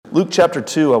Luke chapter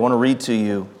 2, I want to read to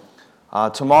you.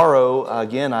 Tomorrow,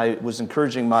 again, I was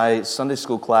encouraging my Sunday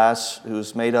school class,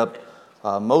 who's made up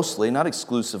mostly, not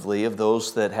exclusively, of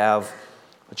those that have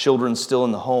children still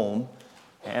in the home.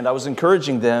 And I was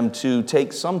encouraging them to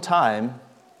take some time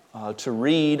to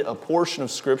read a portion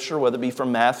of Scripture, whether it be from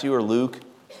Matthew or Luke,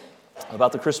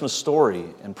 about the Christmas story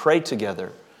and pray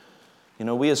together. You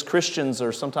know, we as Christians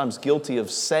are sometimes guilty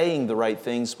of saying the right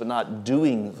things, but not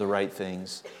doing the right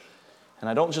things. And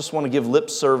I don't just want to give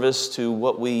lip service to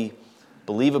what we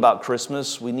believe about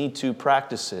Christmas. We need to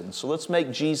practice it. And so let's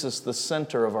make Jesus the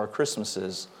center of our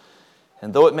Christmases.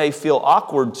 And though it may feel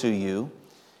awkward to you,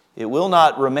 it will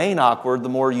not remain awkward the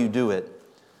more you do it.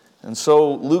 And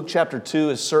so Luke chapter 2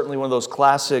 is certainly one of those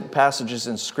classic passages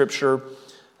in Scripture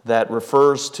that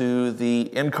refers to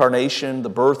the incarnation, the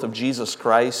birth of Jesus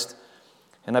Christ.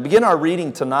 And I begin our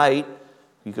reading tonight.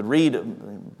 You could read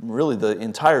really the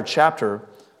entire chapter,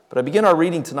 but I begin our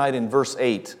reading tonight in verse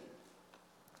 8.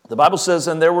 The Bible says,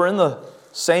 "And there were in the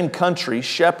same country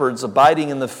shepherds abiding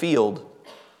in the field,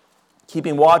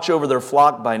 keeping watch over their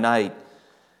flock by night.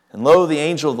 And lo, the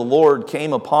angel of the Lord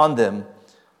came upon them,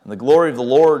 and the glory of the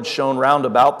Lord shone round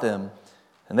about them,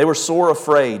 and they were sore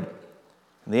afraid.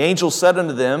 And the angel said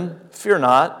unto them, Fear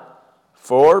not,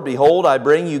 for behold, I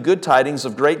bring you good tidings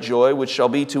of great joy, which shall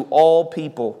be to all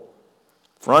people.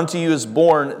 For unto you is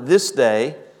born this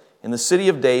day in the city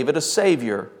of David a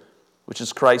Savior, which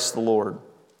is Christ the Lord.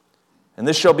 And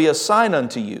this shall be a sign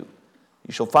unto you.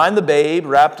 You shall find the babe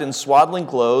wrapped in swaddling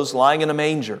clothes, lying in a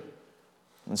manger.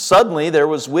 And suddenly there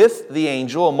was with the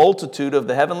angel a multitude of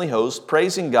the heavenly host,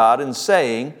 praising God and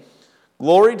saying,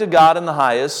 Glory to God in the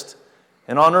highest,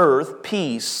 and on earth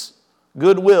peace,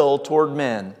 goodwill toward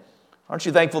men." Aren't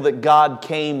you thankful that God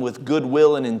came with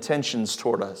goodwill and intentions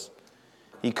toward us?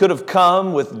 He could have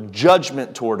come with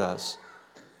judgment toward us,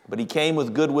 but He came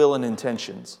with goodwill and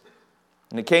intentions.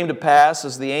 And it came to pass,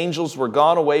 as the angels were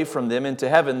gone away from them into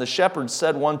heaven, the shepherds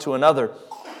said one to another,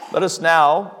 Let us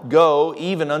now go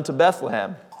even unto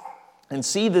Bethlehem, and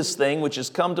see this thing which is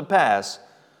come to pass,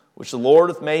 which the Lord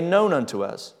hath made known unto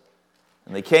us.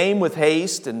 And they came with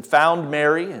haste, and found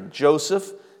Mary and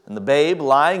Joseph and the babe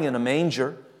lying in a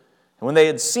manger. And when they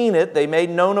had seen it, they made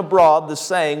known abroad the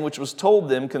saying which was told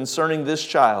them concerning this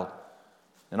child.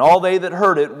 And all they that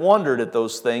heard it wondered at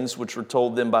those things which were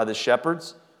told them by the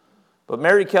shepherds. But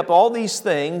Mary kept all these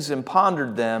things and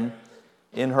pondered them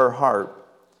in her heart.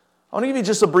 I want to give you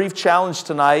just a brief challenge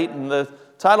tonight, and the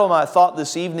title of my thought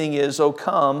this evening is, O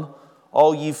come,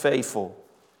 all ye faithful.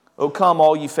 O come,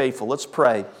 all ye faithful. Let's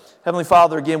pray. Heavenly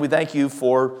Father, again, we thank you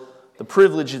for the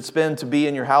privilege it's been to be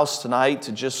in your house tonight,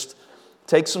 to just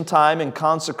take some time and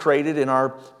consecrate it in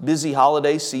our busy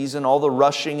holiday season, all the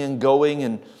rushing and going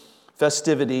and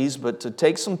festivities, but to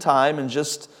take some time and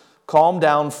just calm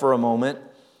down for a moment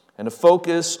and to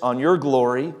focus on your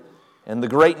glory and the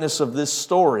greatness of this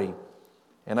story.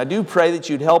 And I do pray that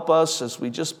you'd help us as we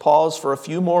just pause for a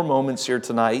few more moments here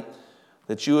tonight,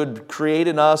 that you would create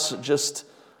in us just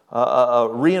a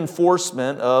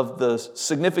reinforcement of the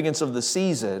significance of the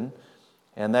season,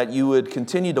 and that you would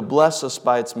continue to bless us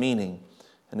by its meaning.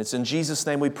 And it's in Jesus'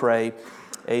 name we pray,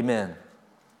 amen.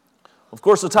 Of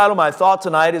course, the title of my thought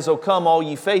tonight is, O come, all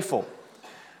ye faithful.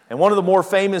 And one of the more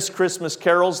famous Christmas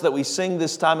carols that we sing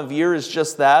this time of year is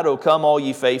just that, O come, all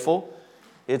ye faithful.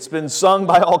 It's been sung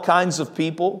by all kinds of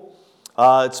people.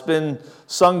 It's been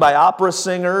sung by opera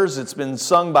singers. It's been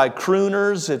sung by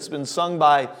crooners. It's been sung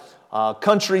by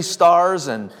country stars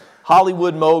and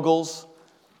Hollywood moguls.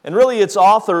 And really its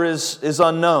author is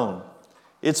unknown.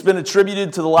 It's been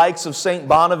attributed to the likes of St.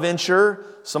 Bonaventure.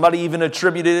 Somebody even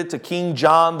attributed it to King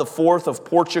John IV of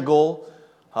Portugal.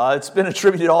 It's been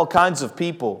attributed to all kinds of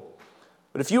people.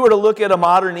 But if you were to look at a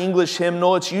modern English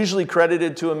hymnal, it's usually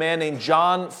credited to a man named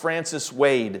John Francis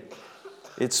Wade.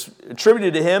 It's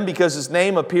attributed to him because his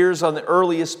name appears on the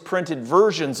earliest printed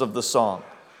versions of the song.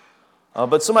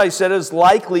 But somebody said it was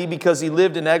likely because he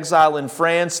lived in exile in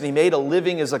France and he made a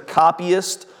living as a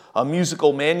copyist, a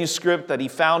musical manuscript that he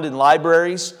found in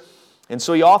libraries. And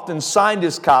so he often signed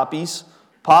his copies,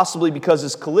 possibly because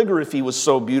his calligraphy was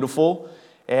so beautiful.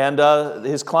 And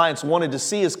his clients wanted to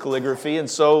see his calligraphy, and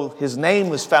so his name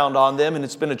was found on them, and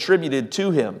it's been attributed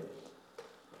to him.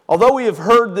 Although we have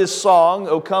heard this song,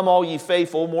 O come all ye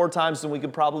faithful, more times than we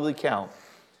could probably count.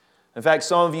 In fact,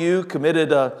 some of you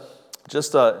committed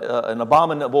an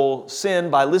abominable sin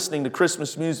by listening to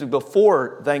Christmas music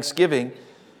before Thanksgiving,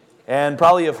 and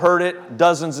probably have heard it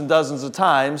dozens and dozens of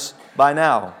times by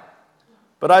now.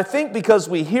 But I think because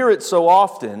we hear it so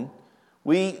often,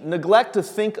 we neglect to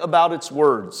think about its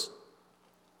words.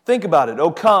 Think about it. O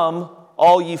come,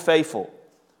 all ye faithful.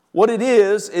 What it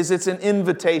is it's an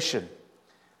invitation.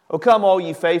 O come, all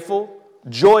ye faithful,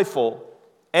 joyful,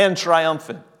 and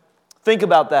triumphant. Think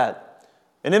about that.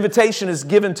 An invitation is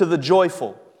given to the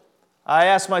joyful. I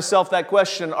ask myself that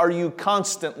question, are you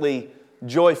constantly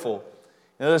joyful?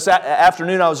 This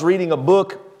afternoon I was reading a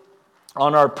book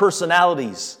on our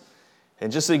personalities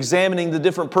and just examining the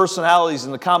different personalities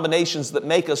and the combinations that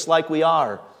make us like we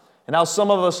are, and how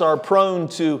some of us are prone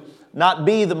to not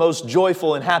be the most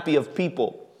joyful and happy of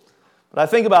people. But I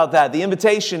think about that. The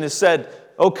invitation is said,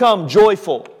 "Oh, come,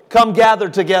 joyful, come gather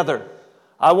together."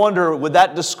 I wonder, would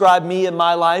that describe me in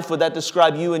my life? Would that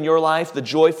describe you in your life? The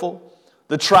joyful,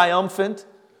 the triumphant.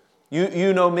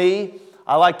 You know me.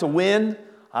 I like to win.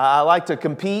 I like to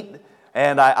compete.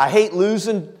 And I hate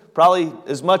losing probably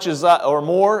as much as or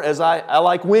more as I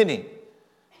like winning.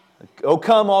 Oh,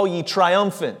 come, all ye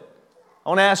triumphant. I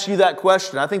want to ask you that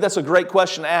question. I think that's a great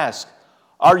question to ask.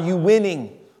 Are you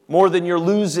winning more than you're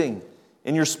losing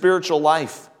in your spiritual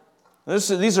life?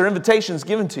 These are invitations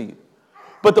given to you.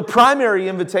 But the primary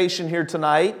invitation here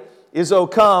tonight is, "O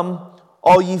come,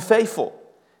 all ye faithful."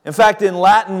 In fact, in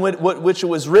Latin, which it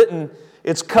was written,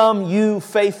 it's "Come, you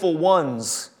faithful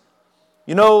ones."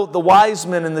 You know, the wise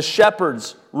men and the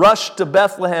shepherds rushed to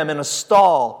Bethlehem in a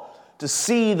stall to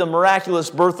see the miraculous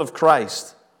birth of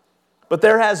Christ. But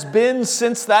there has been,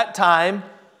 since that time,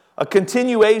 a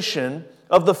continuation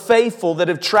of the faithful that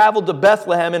have traveled to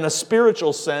Bethlehem in a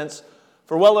spiritual sense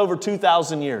for well over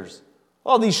 2,000 years.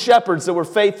 All these shepherds that were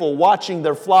faithful, watching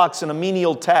their flocks in a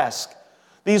menial task.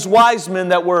 These wise men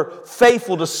that were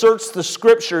faithful to search the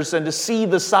Scriptures and to see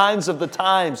the signs of the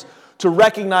times, to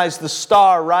recognize the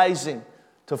star rising,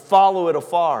 to follow it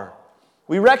afar.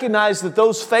 We recognize that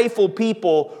those faithful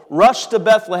people rushed to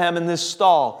Bethlehem in this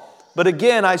stall. But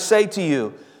again, I say to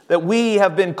you that we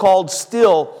have been called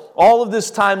still, all of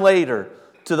this time later,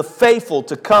 to the faithful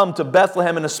to come to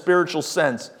Bethlehem in a spiritual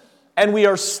sense. And we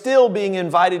are still being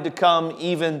invited to come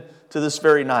even to this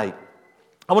very night.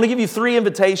 I want to give you 3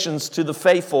 invitations to the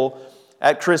faithful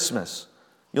at Christmas.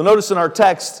 You'll notice in our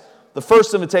text, the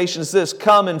first invitation is this: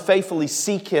 come and faithfully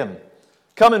seek Him.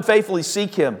 Come and faithfully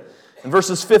seek Him. In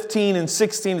verses 15 and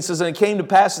 16, it says, "And it came to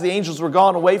pass as the angels were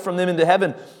gone away from them into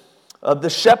heaven, the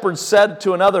shepherds said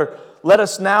to another, Let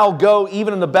us now go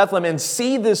even unto Bethlehem and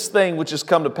see this thing which is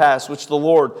come to pass, which the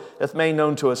Lord hath made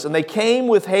known to us. And they came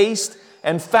with haste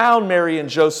and found Mary and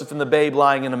Joseph and the babe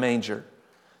lying in a manger."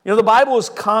 You know, the Bible is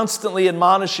constantly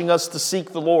admonishing us to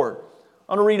seek the Lord.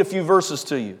 I want to read a few verses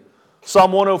to you.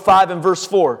 Psalm 105 and verse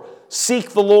 4.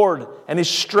 "Seek the Lord and His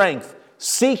strength.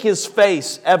 Seek His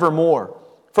face evermore."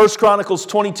 1 Chronicles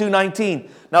 22:19.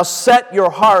 "Now set your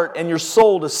heart and your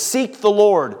soul to seek the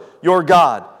Lord your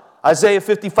God." Isaiah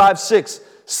 55:6.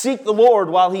 "Seek the Lord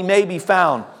while He may be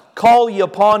found. Call ye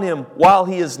upon Him while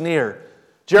He is near."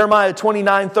 Jeremiah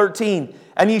 29:13.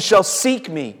 "And ye shall seek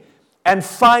me and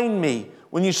find me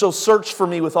when you shall search for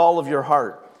me with all of your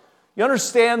heart." You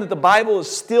understand that the Bible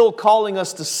is still calling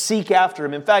us to seek after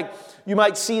Him. In fact, you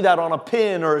might see that on a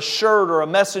pin or a shirt or a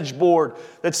message board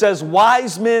that says,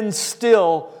 "Wise men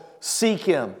still seek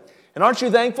Him." And aren't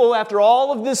you thankful after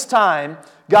all of this time,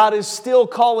 God is still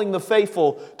calling the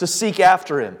faithful to seek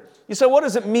after Him? You say, what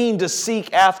does it mean to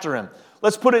seek after Him?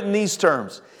 Let's put it in these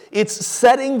terms. It's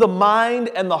setting the mind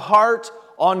and the heart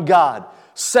on God.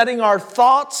 Setting our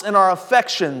thoughts and our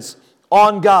affections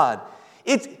on God.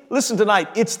 Listen tonight,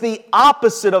 it's the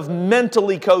opposite of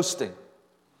mentally coasting.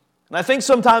 And I think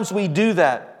sometimes we do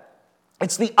that.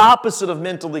 It's the opposite of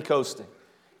mentally coasting.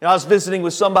 You know, I was visiting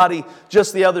with somebody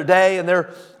just the other day, and they're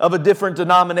of a different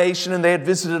denomination, and they had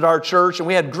visited our church, and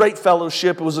we had great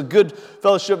fellowship. It was a good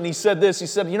fellowship, and he said this. He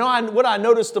said, "You know, what I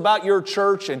noticed about your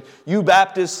church and you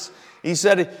Baptists," he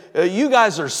said, "you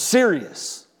guys are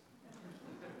serious."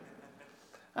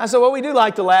 I said, "Well, we do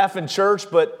like to laugh in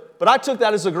church, but I took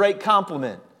that as a great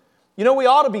compliment. You know, we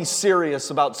ought to be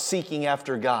serious about seeking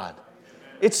after God.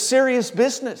 It's serious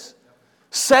business.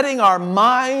 Setting our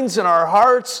minds and our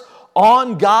hearts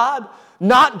on God,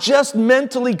 not just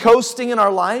mentally coasting in our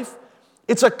life.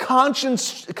 It's a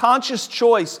conscious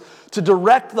choice to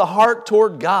direct the heart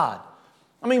toward God.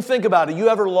 I mean, think about it. You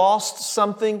ever lost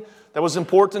something that was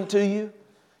important to you?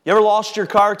 You ever lost your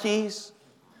car keys?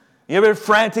 You ever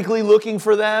frantically looking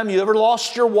for them? You ever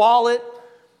lost your wallet?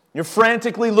 You're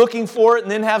frantically looking for it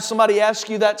and then have somebody ask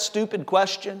you that stupid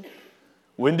question.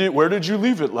 Where did you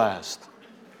leave it last?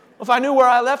 Well, if I knew where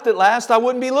I left it last, I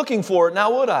wouldn't be looking for it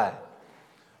now, would I?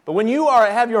 But when you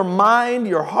have your mind,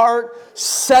 your heart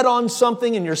set on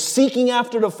something and you're seeking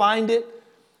after to find it,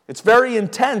 it's very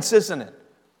intense, isn't it?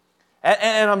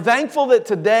 And I'm thankful that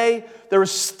today there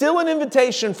is still an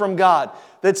invitation from God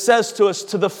that says to us,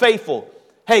 to the faithful,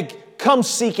 hey, come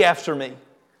seek after me.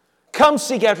 Come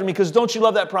seek after me, because don't you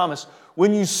love that promise?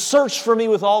 When you search for me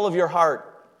with all of your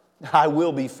heart, I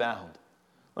will be found.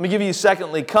 Let me give you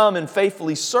secondly, come and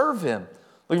faithfully serve him.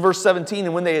 Look at verse 17.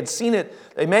 And when they had seen it,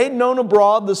 they made known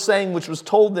abroad the saying which was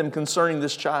told them concerning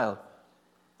this child.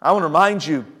 I want to remind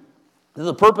you that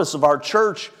the purpose of our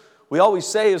church, we always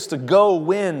say, is to go,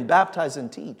 win, baptize,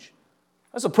 and teach.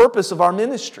 That's the purpose of our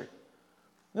ministry.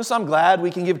 Yes, I'm glad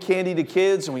we can give candy to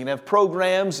kids and we can have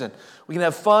programs and we can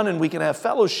have fun and we can have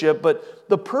fellowship, but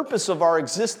the purpose of our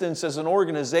existence as an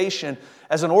organization,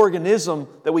 as an organism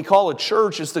that we call a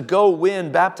church, is to go,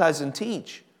 win, baptize, and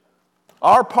teach.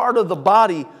 Our part of the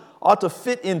body ought to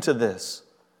fit into this.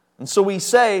 And so we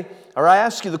say, or I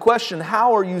ask you the question,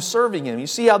 how are you serving him? You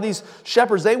see how these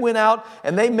shepherds, they went out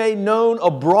and they made known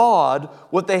abroad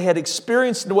what they had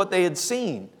experienced and what they had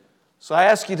seen. So I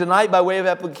ask you tonight, by way of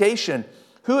application,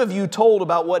 who have you told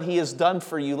about what he has done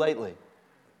for you lately?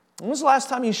 When was the last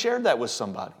time you shared that with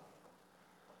somebody?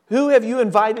 Who have you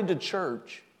invited to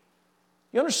church?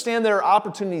 You understand there are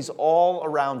opportunities all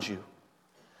around you.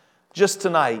 Just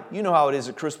tonight, you know how it is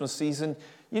at Christmas season.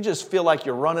 You just feel like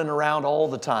you're running around all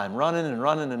the time, running and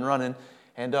running and running.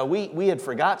 And we had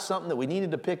forgot something that we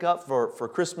needed to pick up for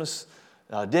Christmas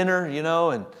dinner, you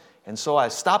know. And so I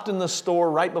stopped in the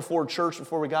store right before church,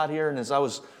 before we got here. And as I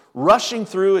was rushing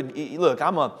through, and look,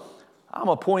 I'm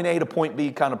a point A to point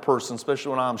B kind of person,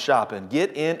 especially when I'm shopping.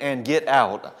 Get in and get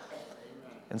out.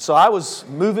 And so I was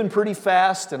moving pretty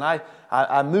fast, and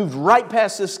I moved right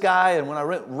past this guy, and when I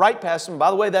went right past him, by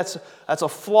the way, that's a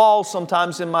flaw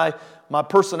sometimes in my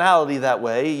personality that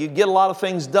way. You get a lot of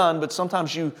things done, but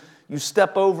sometimes you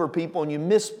step over people and you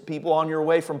miss people on your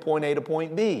way from point A to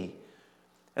point B.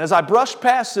 And as I brushed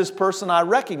past this person, I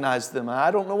recognized them.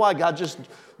 I don't know why. God just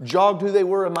jogged who they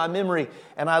were in my memory.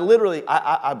 And I literally,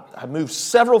 I moved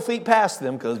several feet past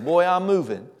them because, boy, I'm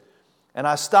moving. And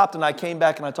I stopped and I came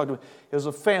back and I talked to them. It was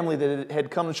a family that had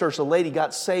come to church. A lady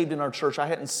got saved in our church. I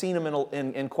hadn't seen them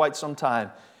in quite some time.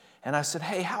 And I said,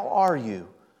 hey, how are you?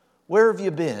 Where have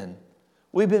you been?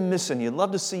 We've been missing you.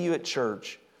 Love to see you at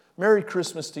church. Merry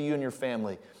Christmas to you and your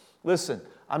family. Listen,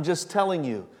 I'm just telling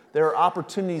you, there are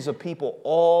opportunities of people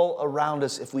all around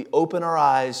us if we open our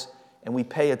eyes and we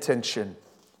pay attention.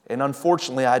 And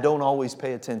unfortunately, I don't always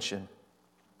pay attention.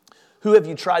 Who have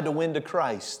you tried to win to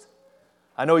Christ?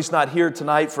 I know he's not here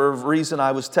tonight for a reason.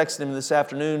 I was texting him this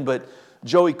afternoon, but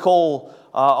Joey Cole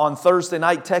on Thursday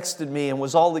night texted me and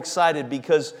was all excited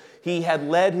because he had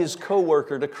led his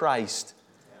coworker to Christ.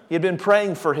 He had been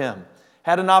praying for him,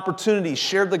 had an opportunity,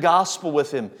 shared the gospel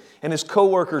with him, and his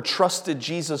coworker trusted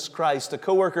Jesus Christ, a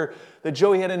coworker that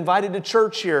Joey had invited to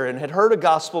church here and had heard a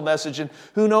gospel message, and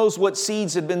who knows what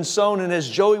seeds had been sown. And as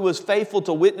Joey was faithful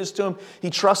to witness to him, he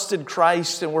trusted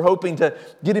Christ, and we're hoping to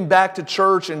get him back to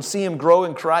church and see him grow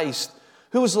in Christ.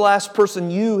 Who was the last person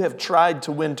you have tried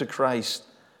to win to Christ?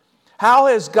 How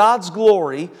has God's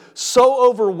glory so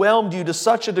overwhelmed you to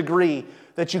such a degree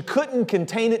that you couldn't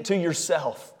contain it to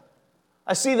yourself?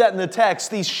 I see that in the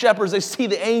text. These shepherds, they see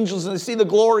the angels and they see the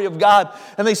glory of God,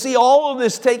 and they see all of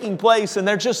this taking place, and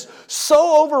they're just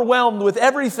so overwhelmed with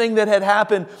everything that had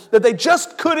happened that they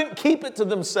just couldn't keep it to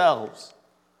themselves.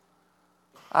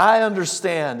 I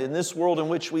understand in this world in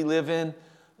which we live in,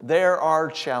 there are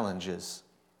challenges.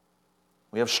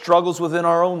 We have struggles within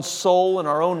our own soul and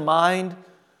our own mind.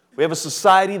 We have a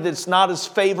society that's not as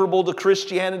favorable to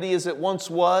Christianity as it once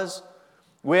was.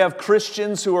 We have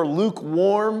Christians who are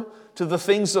lukewarm to the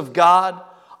things of God.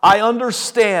 I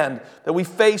understand that we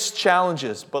face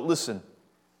challenges, but listen,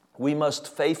 we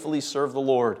must faithfully serve the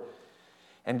Lord.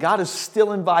 And God is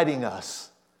still inviting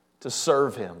us to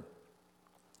serve Him.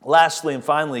 Lastly and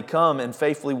finally, come and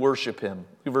faithfully worship Him.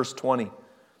 Verse 20. It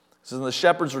says, and the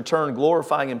shepherds returned,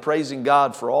 glorifying and praising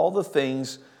God for all the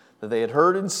things that they had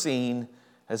heard and seen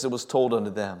as it was told unto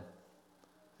them.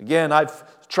 Again,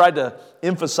 I've tried to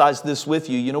emphasize this with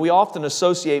you. You know, we often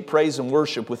associate praise and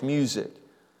worship with music.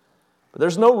 But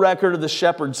there's no record of the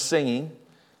shepherds singing.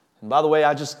 And by the way,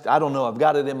 I don't know, I've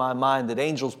got it in my mind that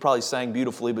angels probably sang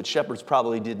beautifully, but shepherds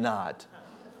probably did not.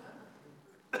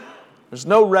 There's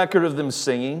no record of them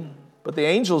singing, but the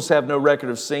angels have no record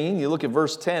of singing. You look at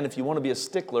verse 10, if you want to be a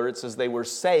stickler, it says they were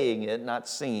saying it, not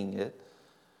singing it.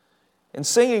 And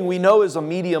singing, we know, is a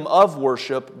medium of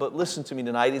worship, but listen to me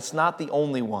tonight, it's not the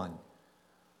only one.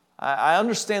 I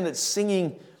understand that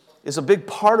singing is a big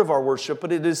part of our worship,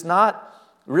 but it is not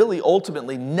really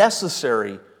ultimately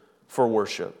necessary for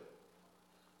worship.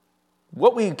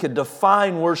 What we could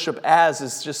define worship as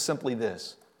is just simply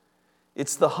this.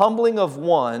 It's the humbling of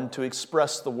one to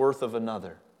express the worth of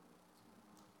another.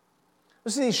 You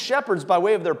see, these shepherds, by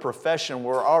way of their profession,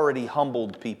 were already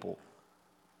humbled people.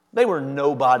 They were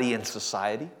nobody in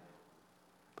society.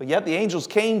 But yet the angels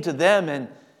came to them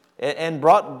and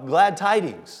brought glad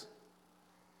tidings.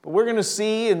 But we're going to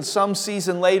see in some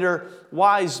season later,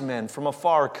 wise men from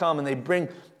afar come and they bring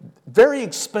very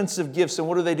expensive gifts. And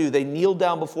what do? They kneel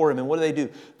down before Him. And what do?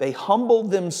 They humble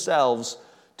themselves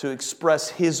to express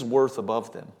His worth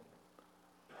above them.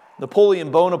 Napoleon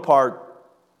Bonaparte,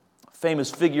 famous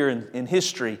figure in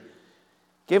history,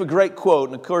 gave a great quote.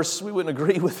 And of course, we wouldn't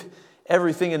agree with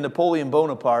everything in Napoleon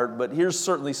Bonaparte, but here's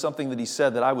certainly something that he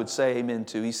said that I would say amen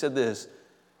to. He said this: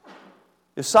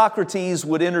 if Socrates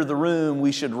would enter the room,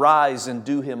 we should rise and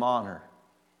do him honor.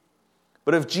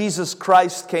 But if Jesus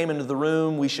Christ came into the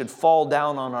room, we should fall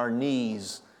down on our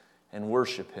knees and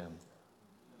worship Him.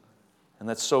 And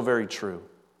that's so very true.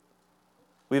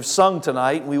 We have sung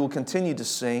tonight, and we will continue to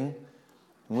sing,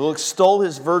 and we'll extol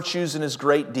His virtues and His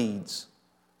great deeds.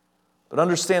 But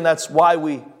understand that's why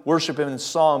we worship Him in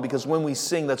song, because when we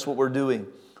sing, that's what we're doing.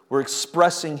 We're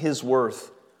expressing His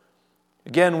worth.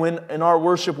 Again, in our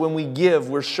worship, when we give,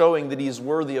 we're showing that He is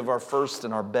worthy of our first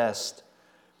and our best.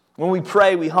 When we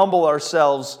pray, we humble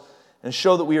ourselves and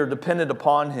show that we are dependent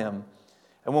upon Him.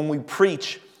 And when we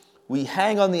preach, we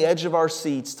hang on the edge of our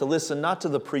seats to listen not to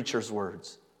the preacher's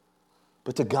words,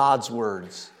 but to God's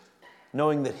words,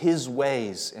 knowing that His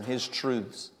ways and His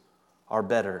truths are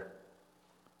better.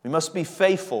 We must be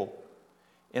faithful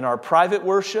in our private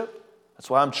worship. That's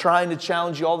why I'm trying to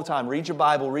challenge you all the time. Read your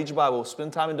Bible,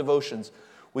 spend time in devotions.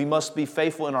 We must be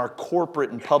faithful in our corporate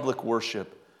and public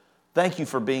worship. Thank you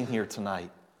for being here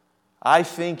tonight. I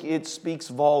think it speaks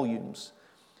volumes.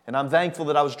 And I'm thankful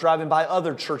that I was driving by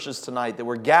other churches tonight that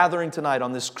were gathering tonight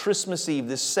on this Christmas Eve,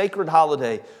 this sacred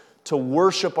holiday, to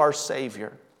worship our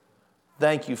Savior.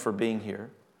 Thank you for being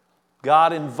here.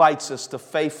 God invites us to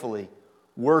faithfully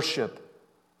worship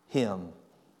Him.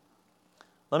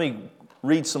 Let me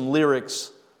read some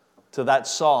lyrics to that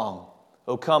song.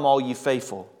 O come, all ye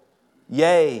faithful.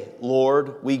 Yea,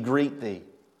 Lord, we greet Thee.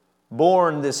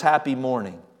 Born this happy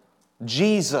morning,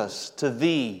 Jesus, to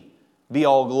Thee be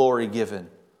all glory given.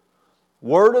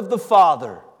 Word of the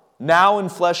Father, now in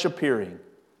flesh appearing.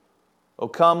 O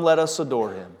come, let us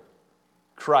adore Him.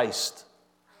 Christ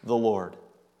the Lord.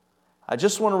 I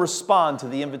just want to respond to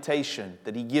the invitation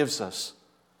that He gives us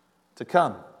to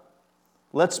come.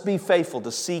 Let's be faithful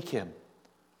to seek Him,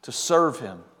 to serve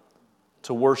Him,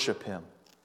 to worship Him.